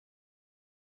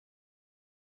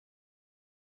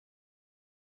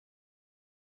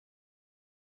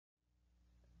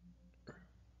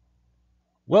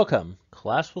Welcome.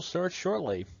 Class will start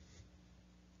shortly.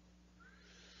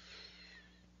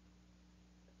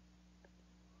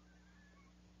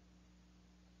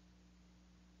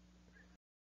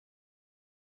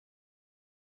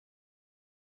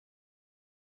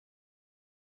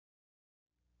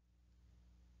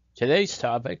 Today's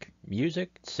topic,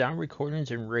 music, sound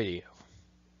recordings, and radio.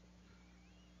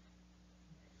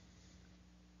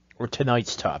 Or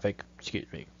tonight's topic,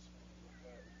 excuse me.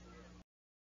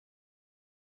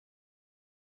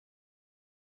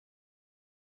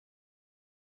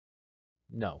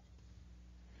 No.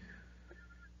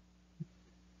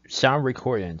 Sound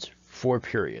recordings, 4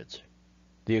 periods.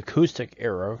 The acoustic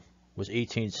era was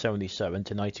 1877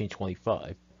 to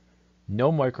 1925.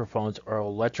 No microphones or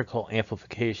electrical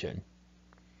amplification.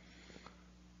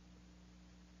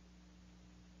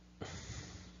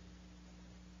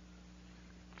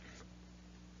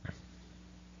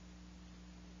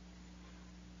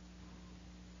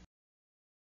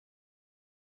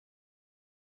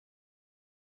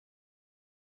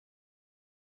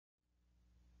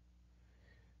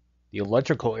 The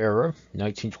electrical era,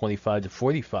 1925 to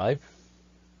 45.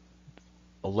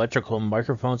 Electrical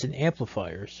microphones and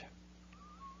amplifiers.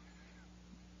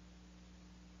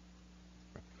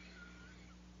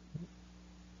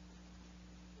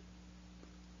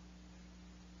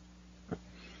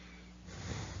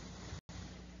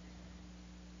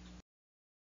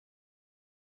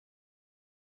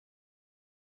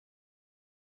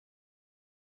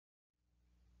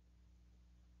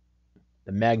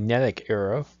 The magnetic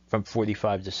era, from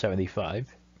 45 to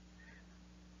 75.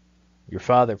 Your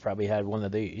father probably had one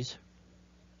of these.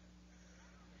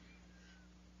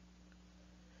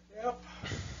 Yep. My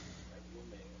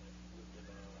roommate lived in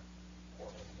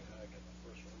Portland. I got the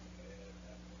first roommate I had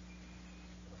one.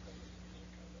 Kind of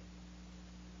music, kind of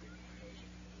big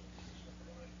music stuff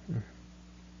like.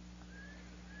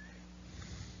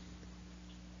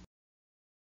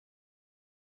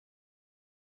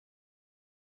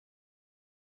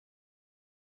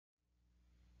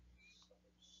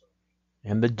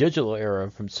 And the digital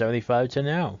era, from 75 to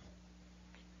now.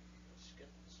 Skipping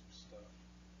some stuff.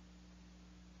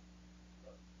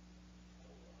 But,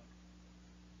 hold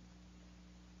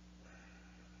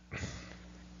on.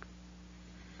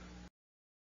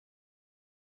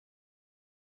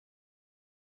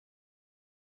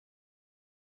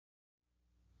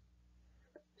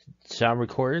 Sound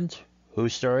recordings. Who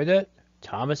started it?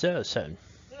 Thomas Edison.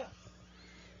 Yeah.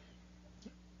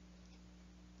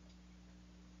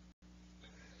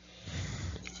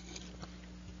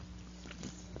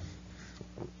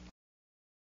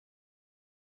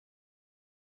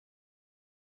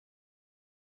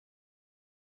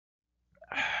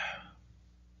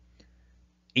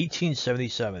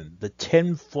 1877. The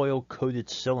tin foil coated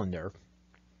cylinder.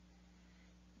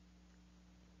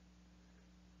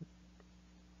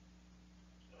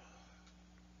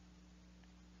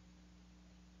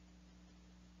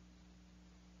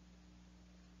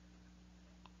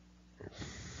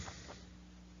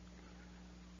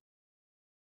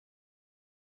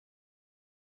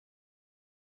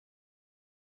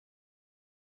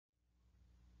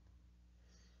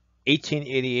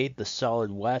 1888. The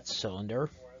solid wax cylinder. Why are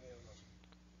they on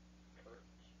the curtains?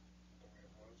 The way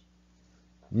it was?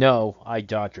 No, I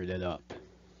doctored it up. You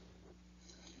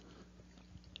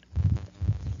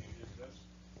did this?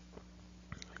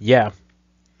 Yeah. For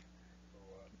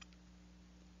what?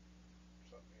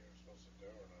 Something you're supposed to do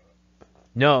or not?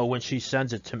 No, when she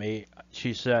sends it to me,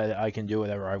 she said I can do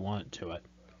whatever I want to it.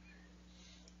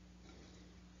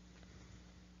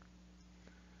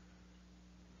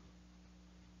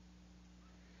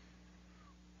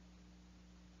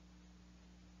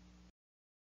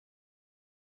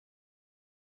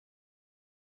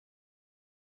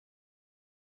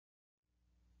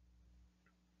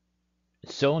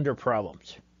 Cylinder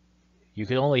problems. You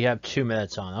could only have 2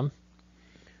 minutes on them.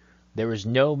 There is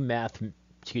no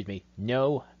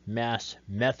mass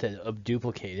method of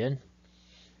duplicating.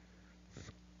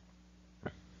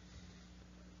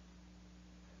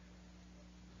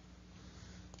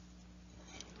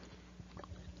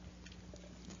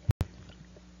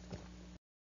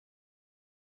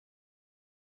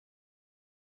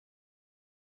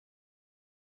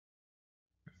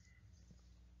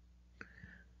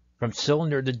 From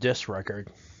cylinder to disc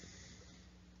record.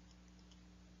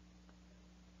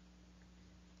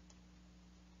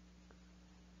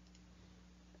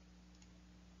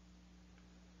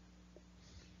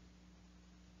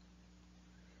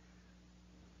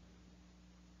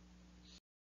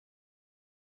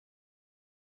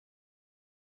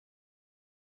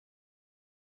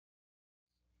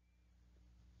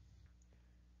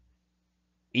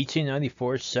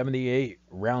 1894, 78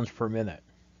 rounds per minute.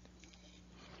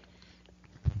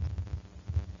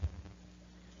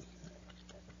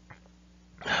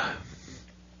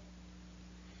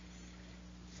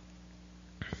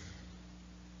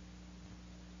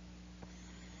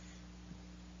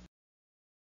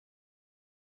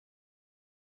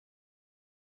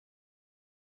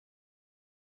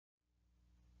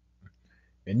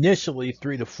 Initially,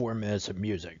 3 to 4 minutes of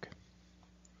music.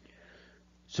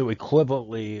 So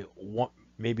equivalently,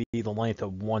 maybe the length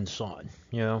of one song,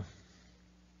 you know?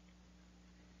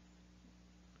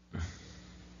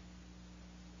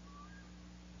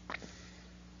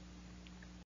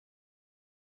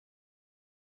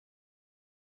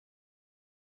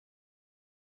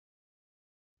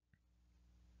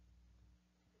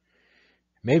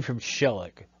 Made from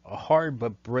shellac, a hard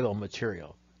but brittle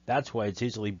material. That's why it's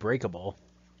easily breakable.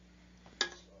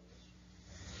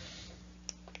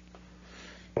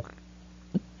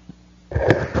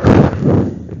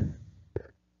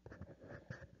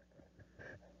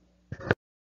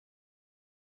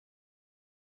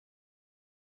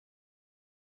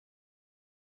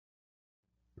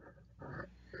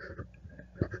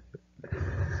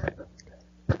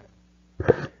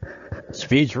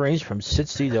 Speeds range from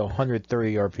 60 to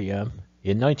 130 RPM.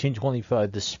 In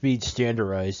 1925, the speed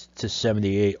standardized to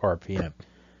 78 RPM.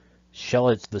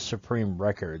 Shellac's the supreme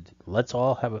record. Let's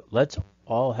all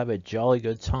have a jolly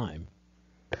good time.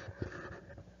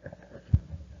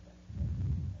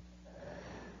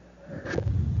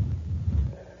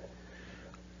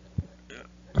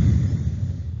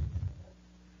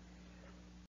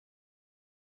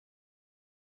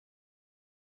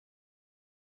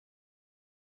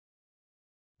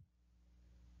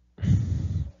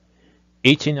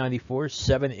 1894,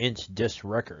 7-inch disc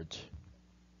records.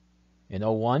 In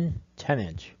 '01,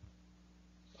 10-inch.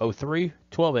 '03,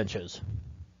 12 inches.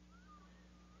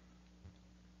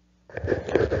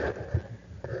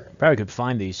 Probably could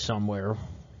find these somewhere.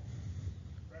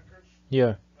 Records,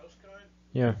 Yeah, those kind.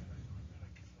 yeah. I can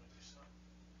find you some.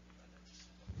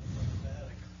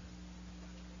 Automatic.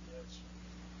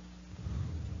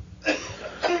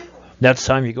 That's Next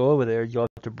time you go over there, you'll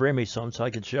have to bring me some so I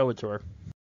can show it to her.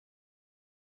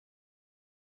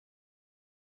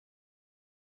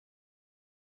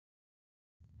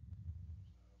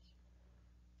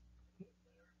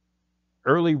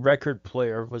 Early record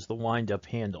player was the wind-up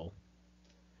handle.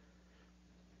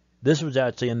 This was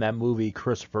actually in that movie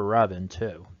Christopher Robin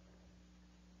too,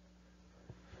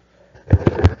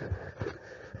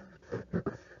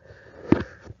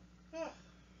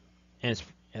 and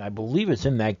and I believe it's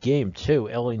in that game too,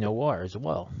 Ellie Noir as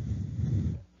well.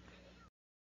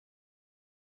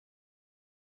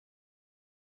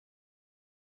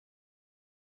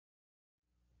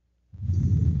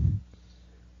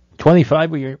 25,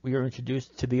 we are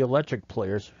introduced to the electric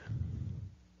players,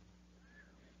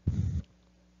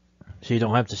 so you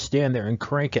don't have to stand there and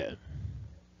crank it.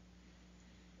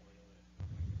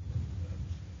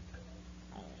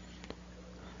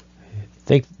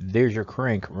 Think there's your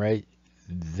crank right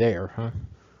there, huh?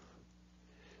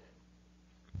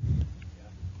 yeah.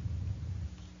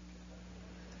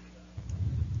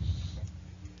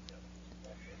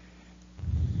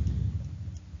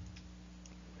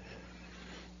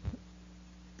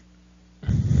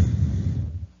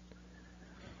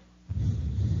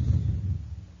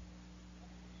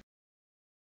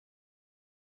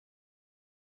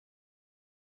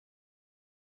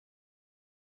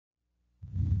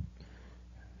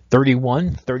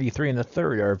 31, 33 and a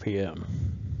third RPM.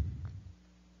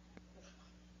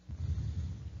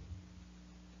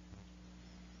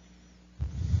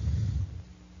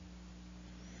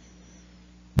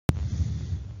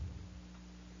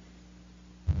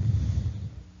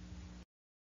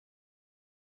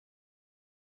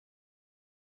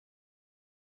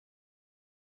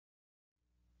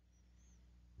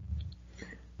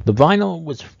 The vinyl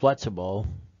was flexible,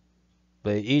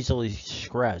 but it easily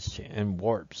scratched and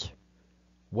warps.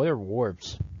 What are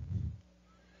warps?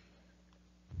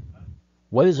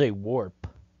 What is a warp?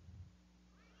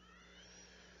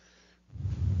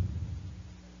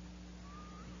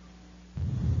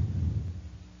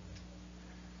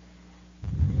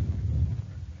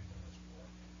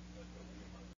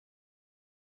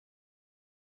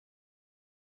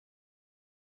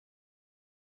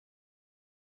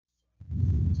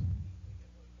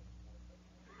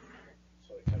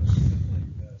 So they kind of spin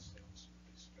like this. They don't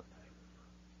spin like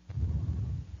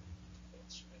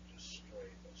don't spin just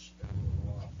straight. They'll spin a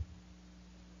little off.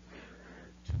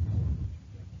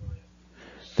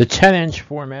 The 10-inch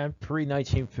format, pre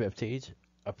 1950s,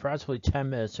 approximately 10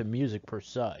 minutes of music per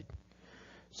side.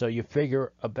 So you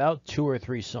figure about 2 or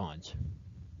 3 songs.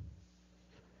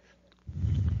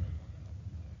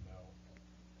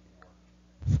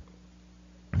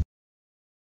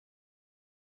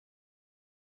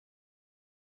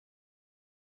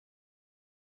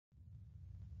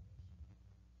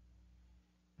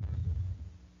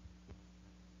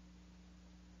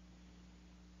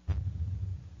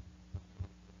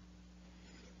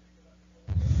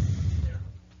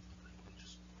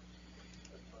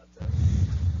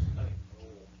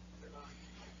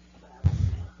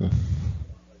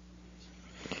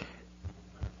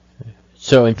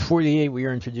 So in 48, we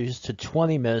are introduced to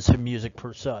 20 minutes of music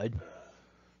per side.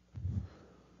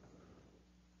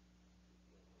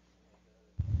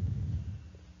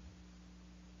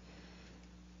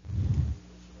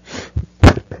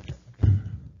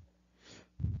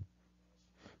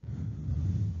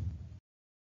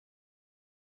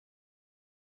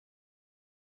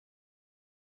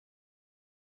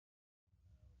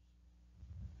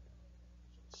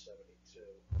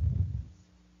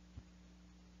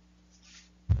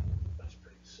 That's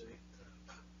pretty sick.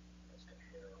 That's got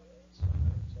hair on it.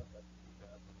 It's not that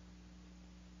bad.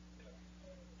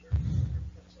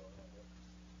 That's all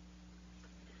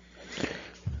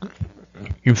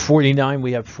right. In 49,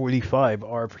 we have 45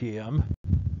 RPM.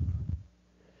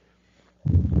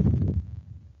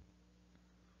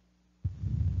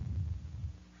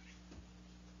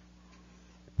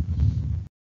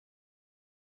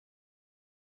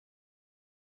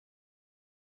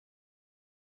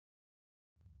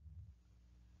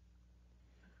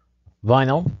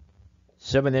 Vinyl,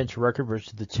 7-inch record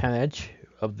versus the 10-inch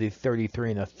of the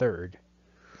 33 and a third.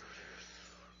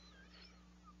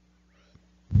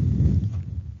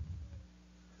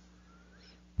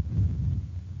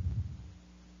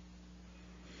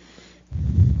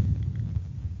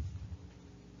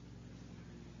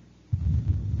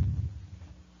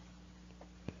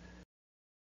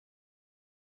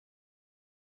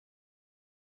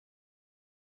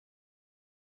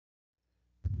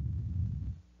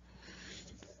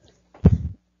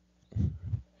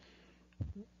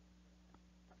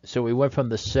 So we went from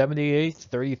the 78,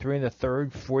 33 and a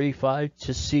third, 45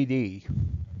 to CD.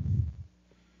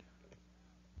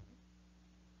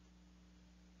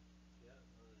 Yeah,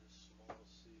 those small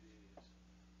CDs.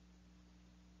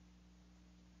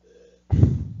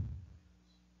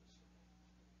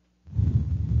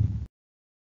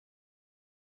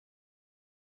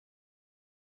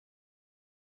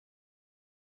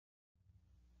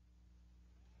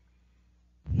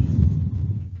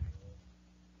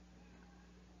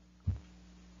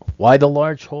 Why the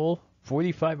large hole?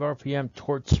 45 RPM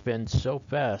torch spins so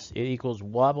fast it equals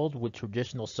wobbled with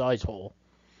traditional size hole.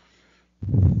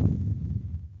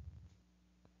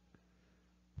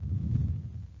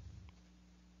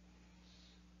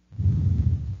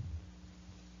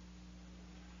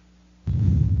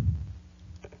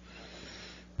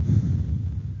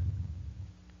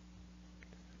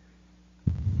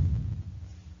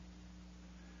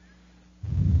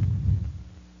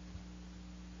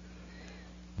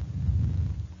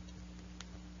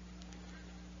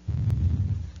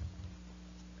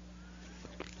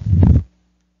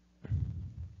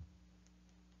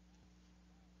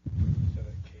 So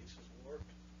that case is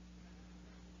warped.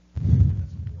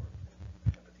 That's warped.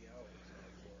 Yeah, but the outlet is not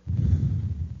warped.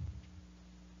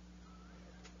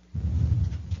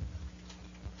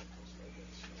 It's like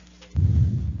it's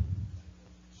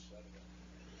setting up.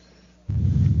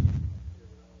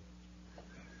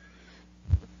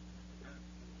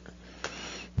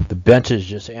 The bench is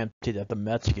just emptied at the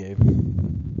Mets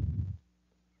game.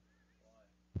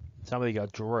 Somebody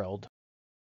got drilled.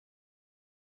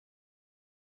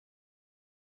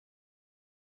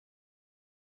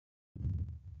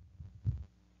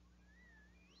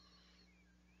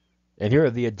 And here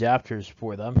are the adapters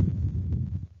for them.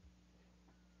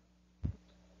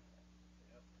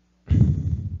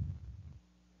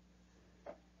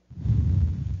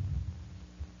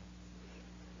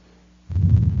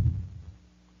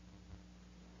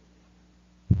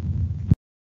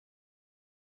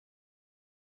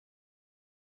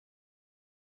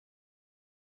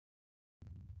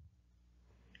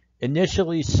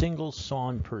 Initially, single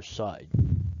song per side.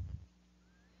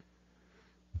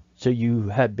 So you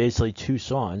had basically 2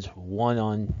 songs, one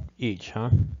on each, huh?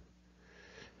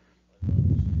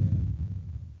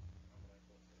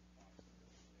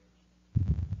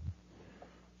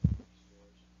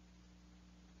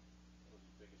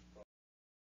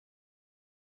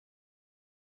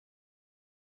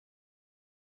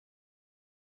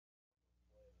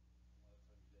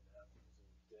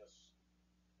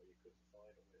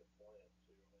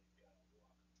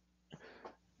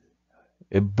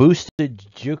 It boosted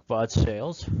jukebox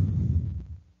sales.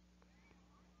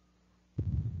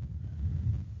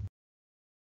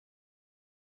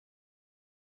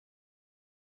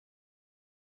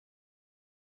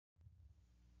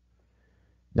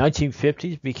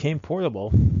 '50s became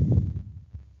portable.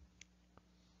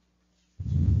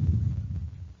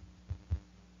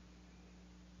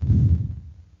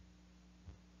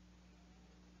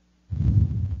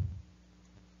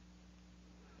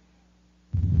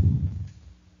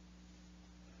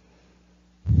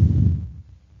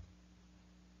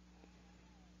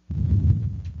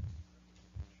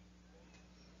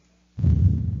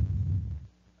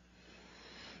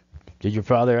 Did your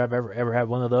father ever have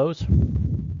one of those?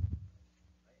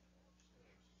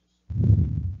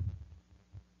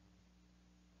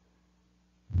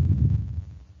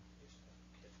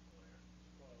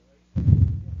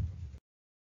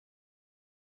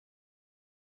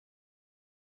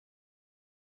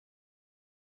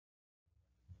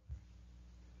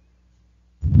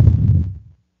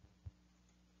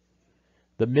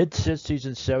 The mid '60s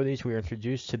and '70s, we were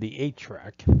introduced to the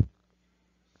 8-track.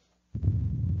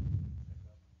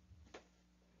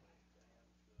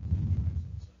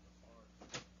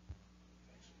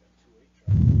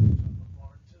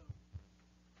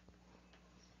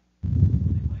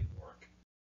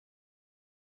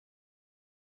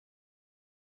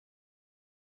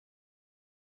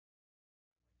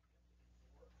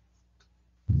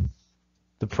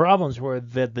 The problems were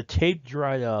that the tape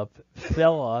dried up,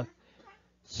 fell off,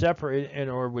 separated, and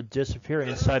or would disappear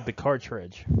inside the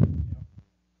cartridge. That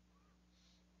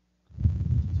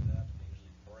they usually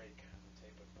break. The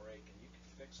tape would break, and you can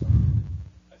fix them.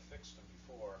 I fixed them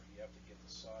before. You have to get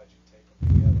the sides, you tape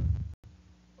them together.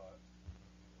 But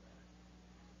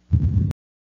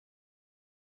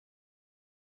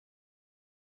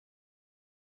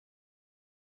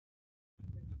the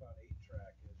thing about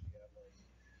 8-track is you got like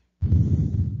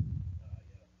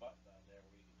you had a button on there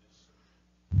where you can just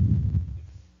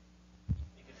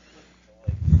you could flip it to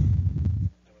like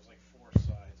there was like 4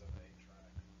 sides on the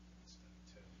 8-track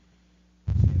instead of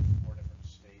 2. So you had 4 different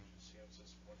stages. See how it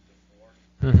says 1 to 4?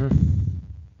 Mm-hmm. And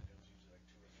it was usually like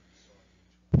 2 or 3 songs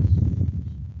each one.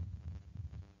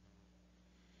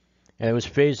 And it was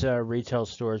phased out of retail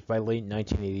stores by late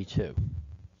 1982.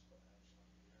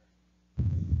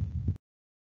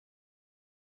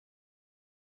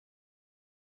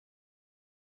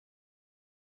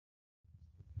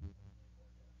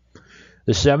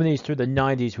 The '70s through the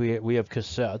 '90s, we have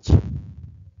cassettes.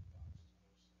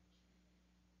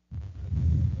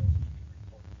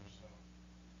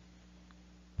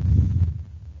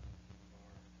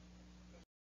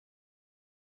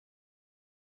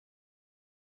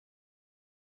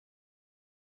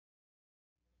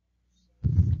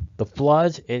 The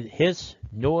floods, it hiss,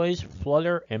 noise,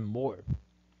 flutter, and more.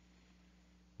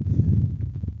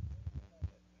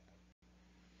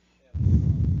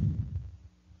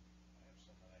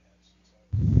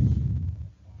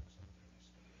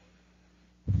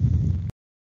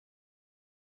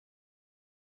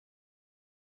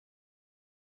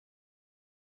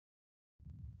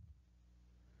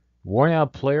 Worn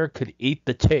out player could eat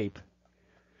the tape.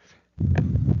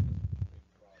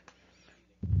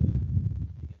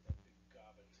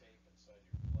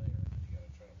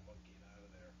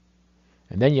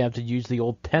 And then you have to use the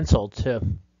old pencil to.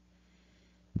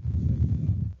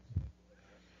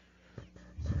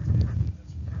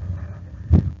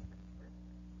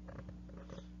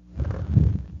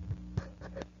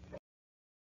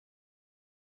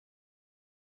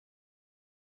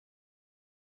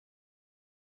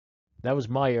 That was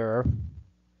my error.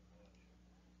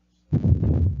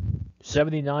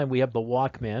 '79, we have the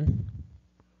Walkman.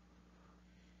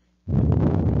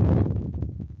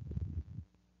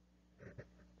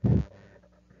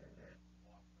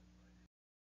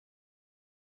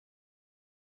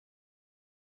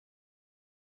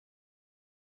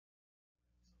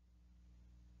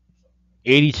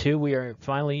 '82, we are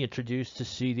finally introduced to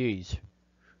CDs.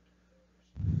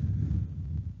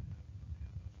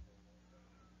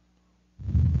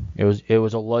 It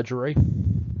was a luxury.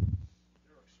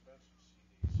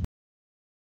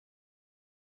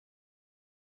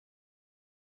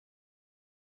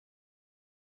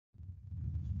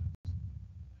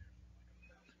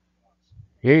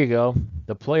 Here you go.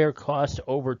 The player cost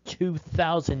over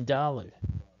 $2,000.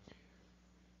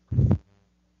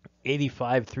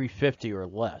 85 $350 or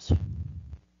less.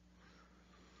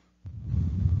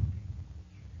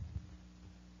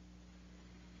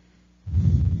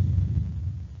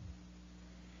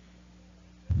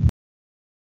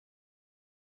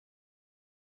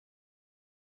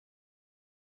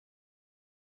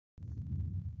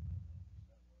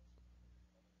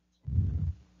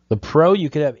 The Pro, you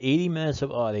could have 80 minutes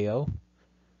of audio.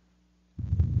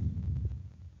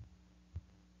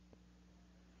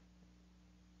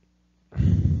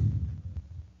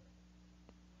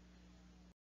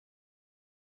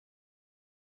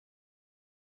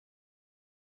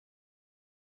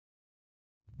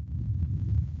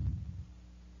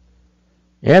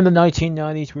 In the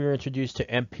 1990s, we were introduced to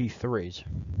MP3s.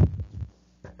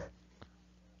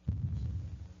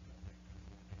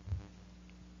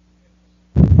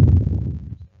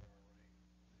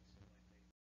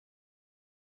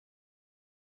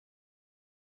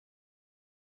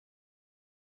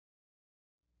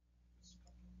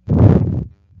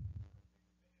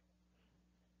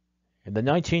 In the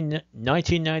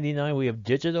 1999, we have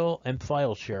digital and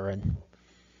file sharing.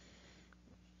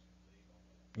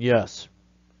 Yes.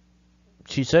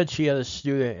 She said she had a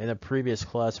student in a previous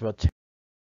class about 10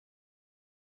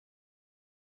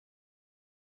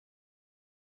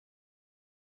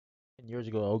 years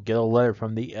ago get a letter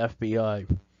from the FBI.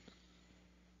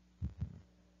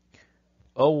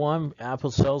 01,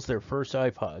 Apple sells their first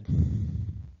iPod.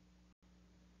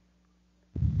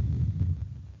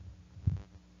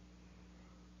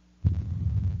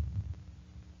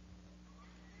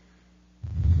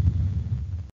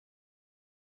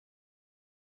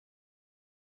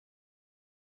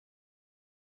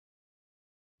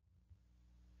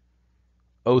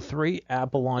 '03,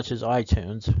 Apple launches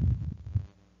iTunes.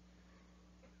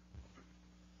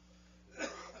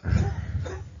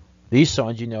 These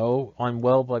songs, you know,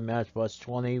 Unwell by Matchbox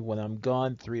 20, When I'm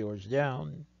Gone, Three Doors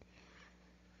Down.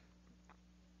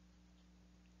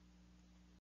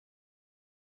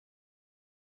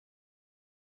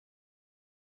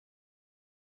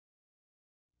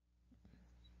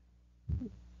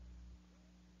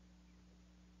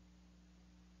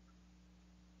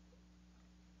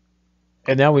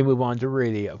 And now we move on to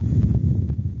radio.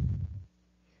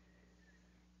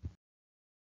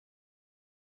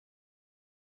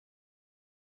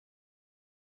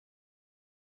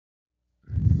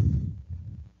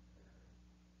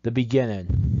 The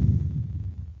beginning.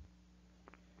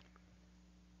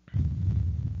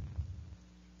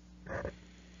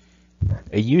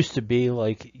 It used to be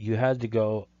like you had to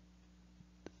go,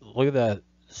 look at that.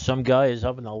 Some guy is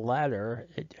up in a ladder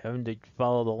having to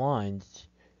follow the lines.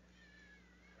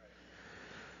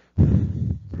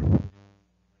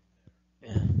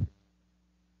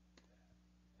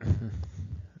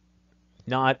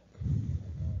 Not,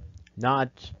 not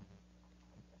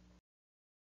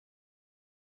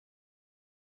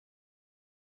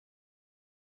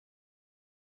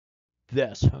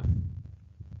this.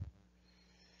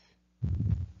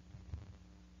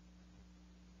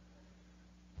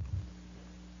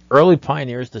 Early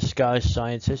pioneers, the Scottish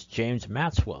scientist James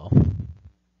Maxwell.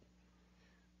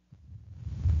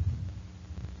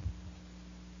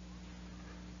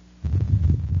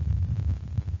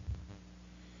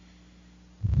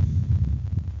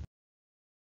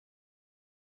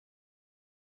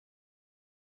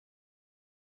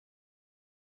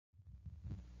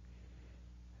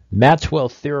 Maxwell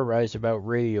theorized about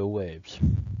radio waves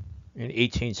in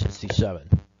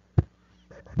 1867.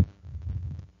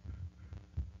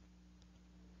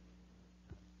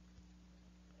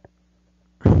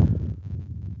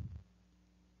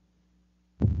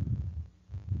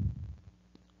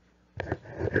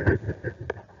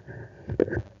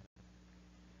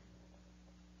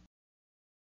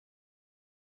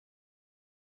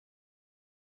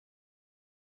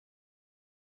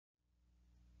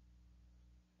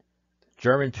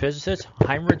 German physicist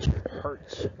Heinrich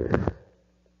Hertz.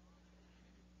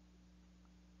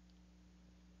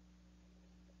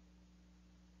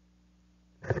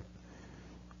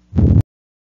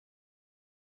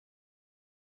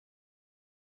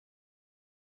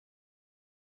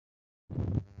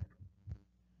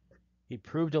 He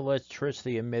proved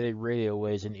electricity emitted radio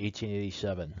waves in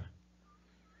 1887,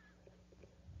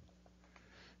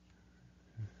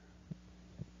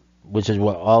 which is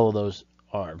what all of those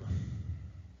are.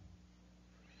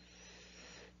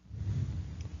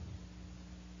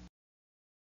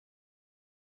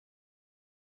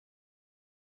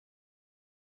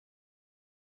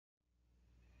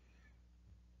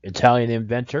 Italian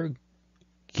inventor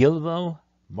Guglielmo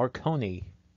Marconi.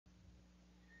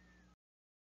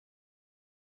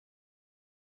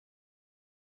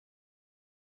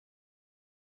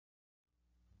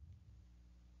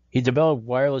 He developed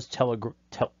wireless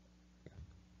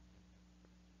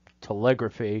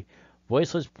telegraphy,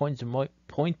 voiceless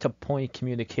point-to-point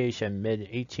communication mid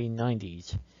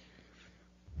 1890s.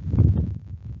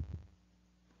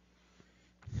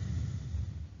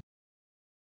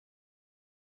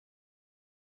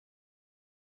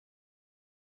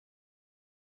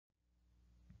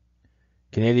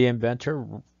 Canadian inventor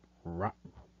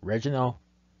Reginald.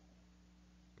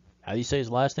 How do you say his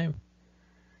last name?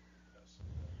 Yes.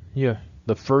 Yeah,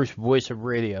 the first voice of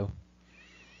radio.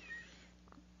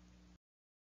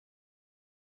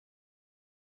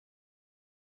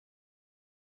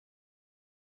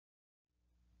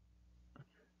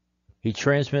 He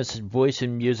transmits his voice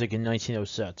and music in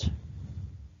 1906.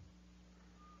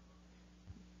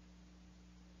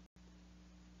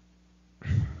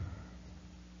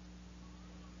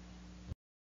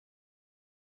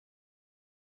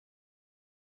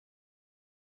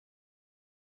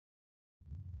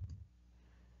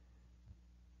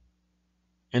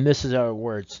 And this is how it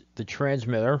works. The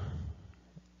transmitter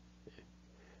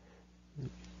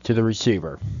to the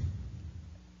receiver.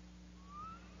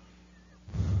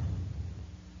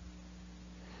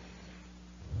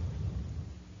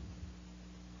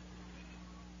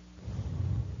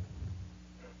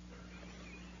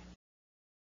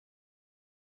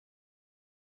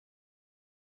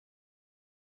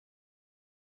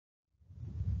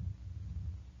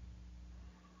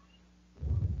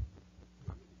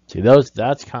 See,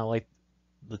 that's kind of like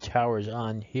the towers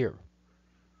on here.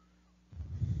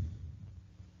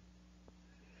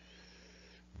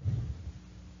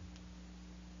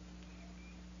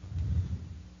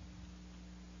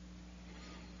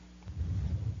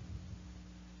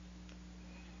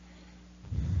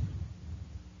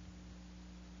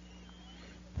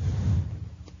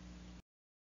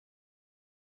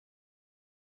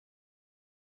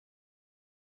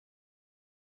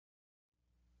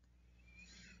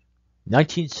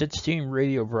 "1916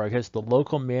 radio broadcast. The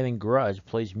local man in garage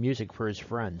plays music for his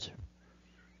friends."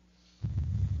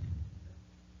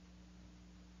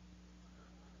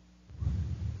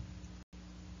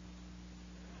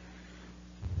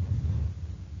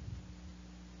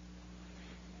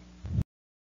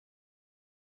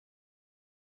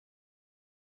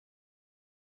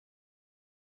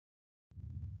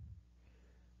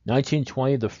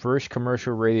 "1920 The first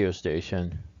commercial radio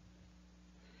station.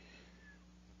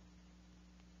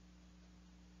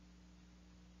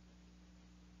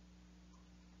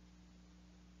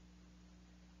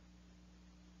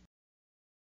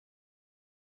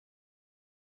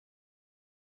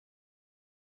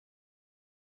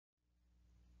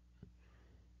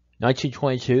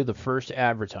 "1922 The first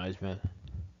advertisement.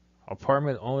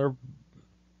 Apartment owner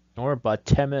bought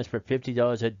 10 minutes for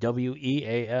 $50 at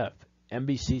WEAF,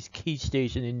 NBC's key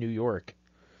station in New York.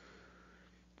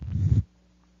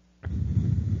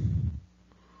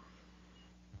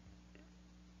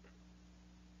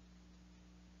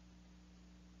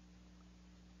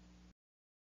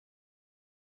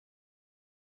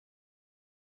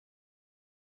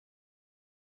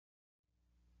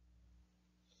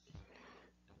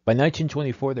 By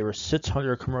 1924, there were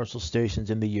 600 commercial stations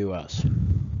in the U.S.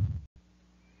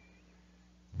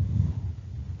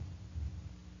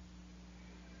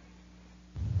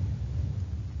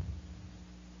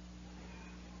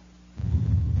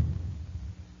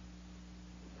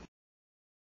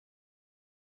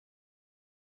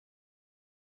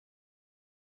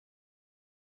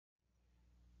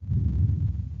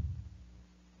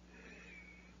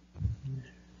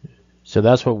 So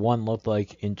that's what one looked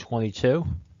like in 22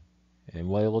 and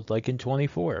what it looked like in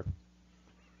 24.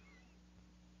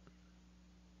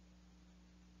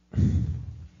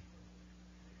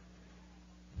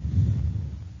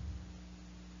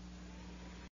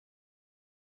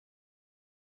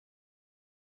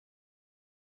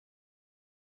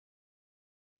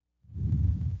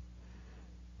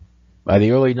 By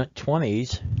the early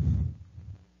 20s,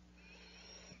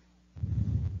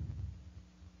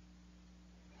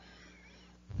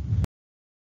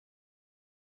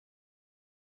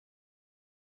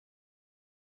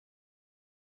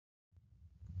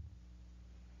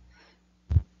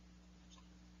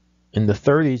 in the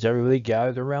 30s, everybody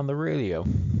gathered around the radio.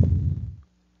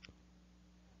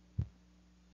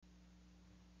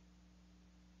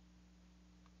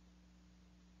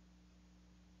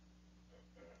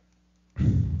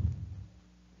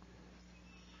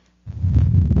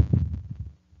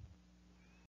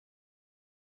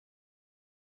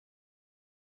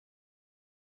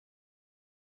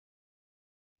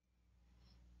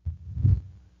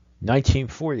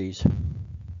 "1940s.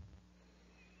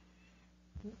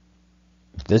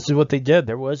 This is what they did.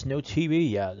 There was no TV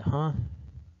yet, huh?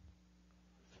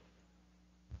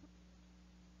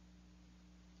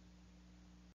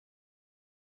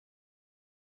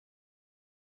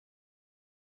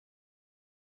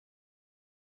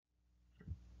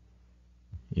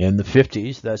 In the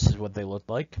 50s, this is what they looked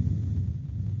like.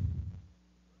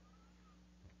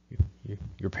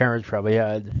 Your parents probably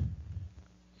had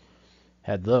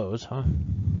Had those, huh?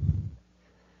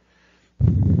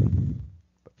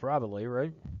 But probably,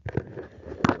 right?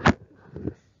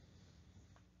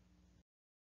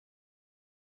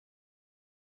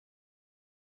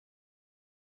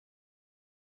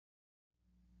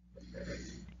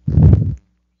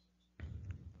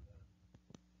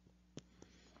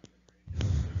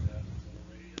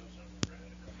 Radios. I remember I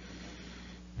had a couple of them.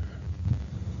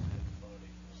 And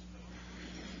funny stuff.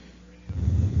 Radio.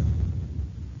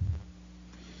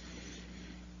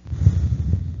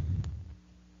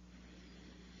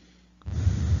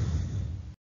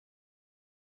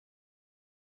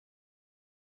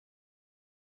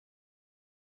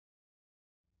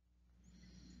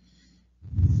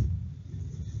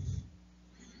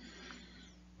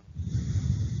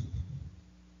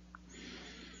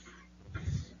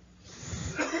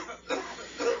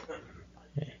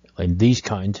 Like these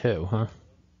kind too, huh?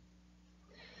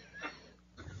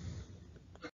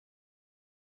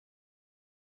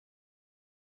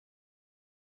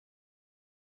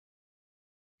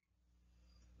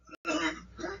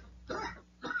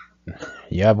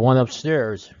 You have one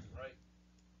upstairs. Right.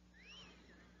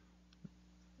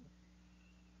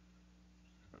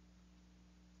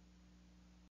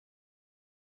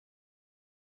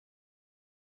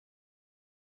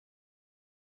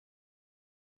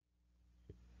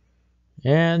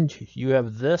 And you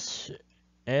have this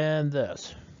and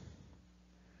this.